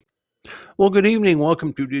Well, good evening.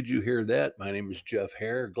 Welcome to Did You Hear That? My name is Jeff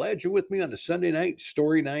Hare. Glad you're with me on a Sunday night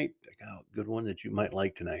story night. Oh, good one that you might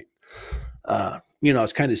like tonight.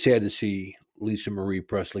 It's kind of sad to see Lisa Marie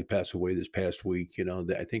Presley pass away this past week.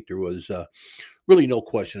 I think there was really no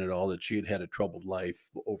question at all that she had had a troubled life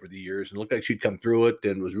over the years and looked like she'd come through it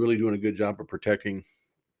and was really doing a good job of protecting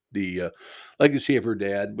the legacy of her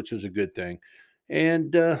dad, which was a good thing.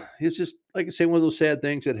 And it's just, like I say, one of those sad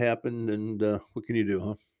things that happened. And what can you do,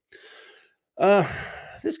 huh? Uh,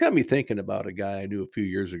 this got me thinking about a guy I knew a few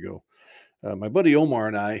years ago. My buddy Omar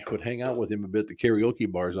and I would hang out with him a bit at the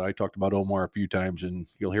karaoke bars. I talked about Omar a few times, and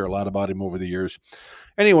you'll hear a lot about him over the years.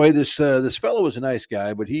 Anyway, this fellow was a nice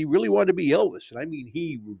guy, but he really wanted to be Elvis, and I mean,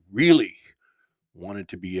 he really wanted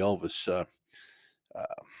to be Elvis. Uh,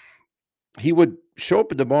 he would show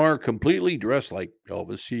up at the bar completely dressed like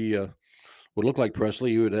Elvis. He would look like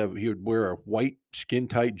Presley. He would wear a white skin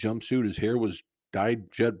tight jumpsuit. His hair was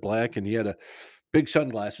dyed jet black, and he had a big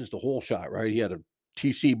sunglasses, the whole shot, right? He had a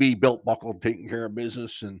TCB belt buckle taking care of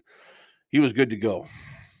business, and he was good to go.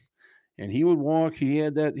 And he would walk. He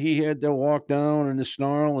had to walk down and the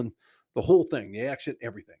snarl and the whole thing, the accent,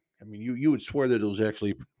 everything. I mean, you would swear that it was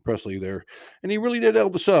actually Presley there, and he really did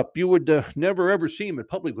Elvis up. You would never ever see him in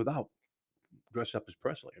public without dress up as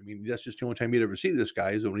Presley. I mean, that's just the only time you'd ever see this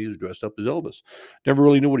guy is when he was dressed up as Elvis. Never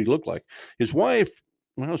really knew what he looked like. His wife,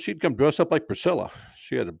 well, she'd come dressed up like Priscilla.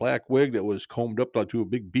 She had a black wig that was combed up to a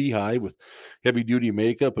big beehive with heavy duty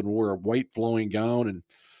makeup and wore a white flowing gown. And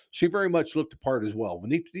she very much looked the part as well.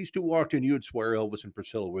 When these two walked in, you would swear Elvis and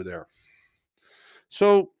Priscilla were there.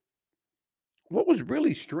 So, what was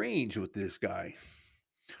really strange with this guy,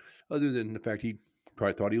 other than the fact he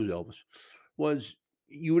probably thought he was Elvis, was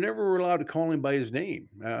you never were allowed to call him by his name.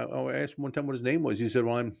 I asked him one time what his name was. He said,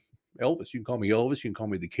 "Well, I'm Elvis. You can call me Elvis. You can call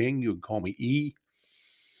me the King. You can call me E."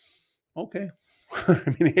 Okay. I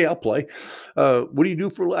mean, hey, I'll play. What do you do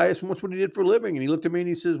for? I asked him once what he did for a living, and he looked at me and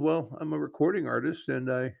he says, "Well, I'm a recording artist, and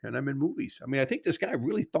I'm in movies." I mean, I think this guy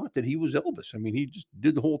really thought that he was Elvis. I mean, he just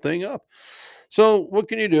did the whole thing up. So, what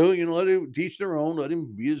can you do? Let him teach their own. Let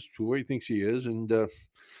him be as who he thinks he is, and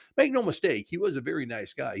make no mistake, he was a very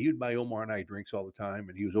nice guy. He would buy Omar and I drinks all the time,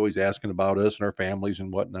 and he was always asking about us and our families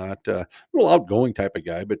and whatnot. Real outgoing type of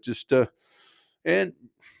guy, but just and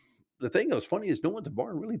the thing that was funny is no one at the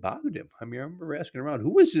bar really bothered him. I mean, I remember asking around,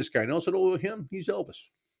 "Who is this guy?" And I said, "Oh, him. He's Elvis."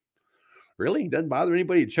 Really? He doesn't bother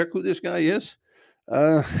anybody to check who this guy is?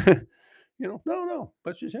 Uh, no, no,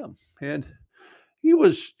 that's just him. And it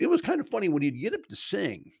was kind of funny when he'd get up to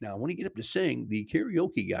sing. Now, when he get up to sing, the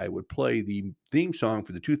karaoke guy would play the theme song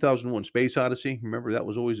for the 2001 Space Odyssey. Remember that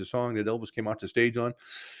was always a song that Elvis came out to stage on,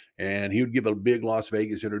 and he would give a big Las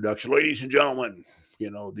Vegas introduction. Ladies and gentlemen,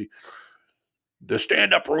 the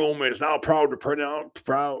stand-up room is now proud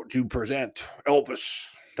to present Elvis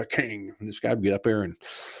the King. And this guy would get up there and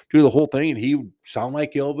do the whole thing, and he would sound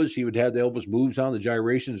like Elvis. He would have the Elvis moves on, the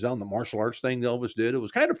gyrations down, the martial arts thing that Elvis did. It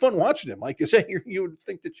was kind of fun watching him. Like you say, you would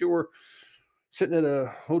think that you were sitting at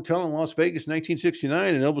a hotel in Las Vegas in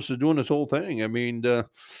 1969, and Elvis is doing this whole thing. I mean, it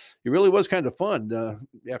really was kind of fun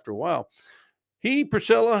after a while.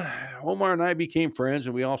 Priscilla, Omar, and I became friends,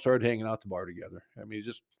 and we all started hanging out the bar together. I mean,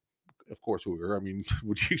 just of course we were. I mean,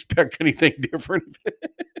 would you expect anything different?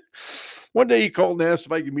 One day he called and asked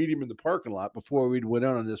if I could meet him in the parking lot before we'd went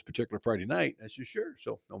out on this particular Friday night. I said, sure.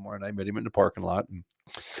 So Omar and I met him in the parking lot. And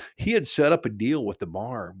he had set up a deal with the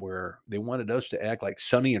bar where they wanted us to act like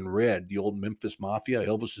Sonny and Red, the old Memphis Mafia,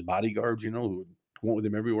 Elvis's bodyguards, who went with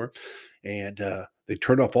him everywhere. And they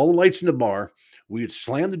turned off all the lights in the bar. We would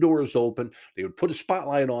slam the doors open. They would put a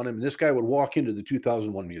spotlight on him, and this guy would walk into the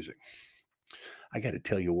 2001 music. I got to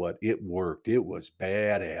tell you what, it worked. It was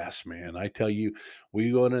badass, man. I tell you,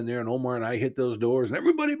 we went in there and Omar and I hit those doors and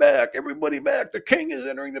everybody back, everybody back. The king is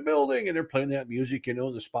entering the building. And they're playing that music,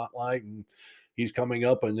 the spotlight. And he's coming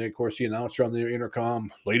up. And then, of course, the announcer on the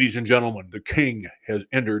intercom, ladies and gentlemen, the king has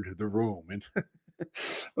entered the room. And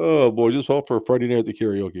oh, boy, just all for a Friday night at the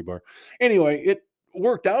karaoke bar. Anyway, it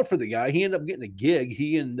worked out for the guy. He ended up getting a gig.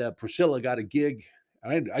 He and Priscilla got a gig.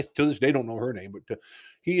 I to this day don't know her name, but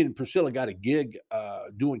he and Priscilla got a gig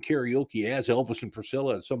doing karaoke as Elvis and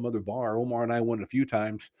Priscilla at some other bar. Omar and I went a few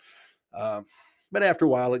times. Uh, but after a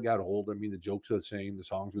while, it got old. I mean, the jokes are the same, the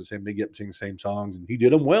songs were the same. They get sing the same songs, and he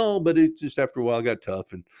did them well. But it just after a while got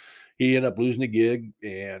tough, and he ended up losing the gig,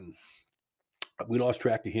 and we lost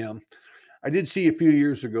track of him. I did see a few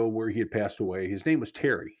years ago where he had passed away. His name was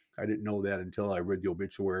Terry. I didn't know that until I read the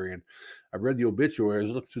obituary, and I read the obituary. I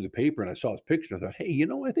was looking through the paper and I saw his picture. I thought, hey,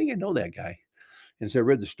 I think I know that guy. And so I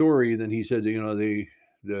read the story, and then he said, the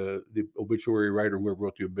obituary writer who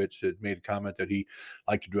wrote the obit said made a comment that he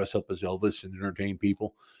liked to dress up as Elvis and entertain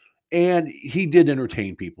people. And he did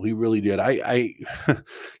entertain people. He really did.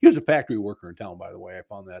 He was a factory worker in town, by the way. I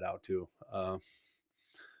found that out too.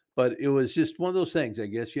 But it was just one of those things, I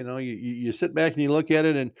guess, you sit back and you look at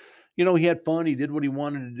it and, he had fun. He did what he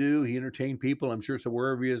wanted to do. He entertained people. I'm sure so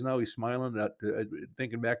wherever he is now, he's smiling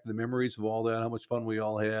thinking back to the memories of all that, how much fun we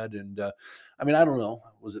all had. And I mean, I don't know,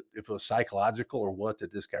 was it if it was psychological or what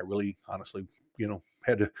that this guy really, honestly,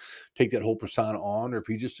 had to take that whole persona on, or if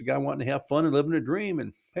he's just a guy wanting to have fun and living a dream.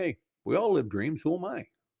 And hey, we all live dreams. Who am I?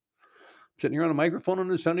 Sitting here on a microphone on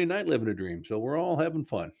a Sunday night living a dream. So we're all having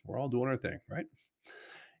fun. We're all doing our thing, right?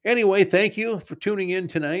 Anyway, thank you for tuning in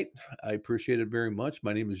tonight. I appreciate it very much.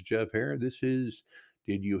 My name is Jeff Hare. This is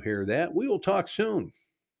Did You Hear That? We will talk soon.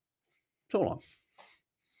 So long.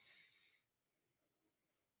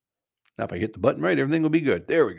 Now, if I hit the button right, everything will be good. There we go.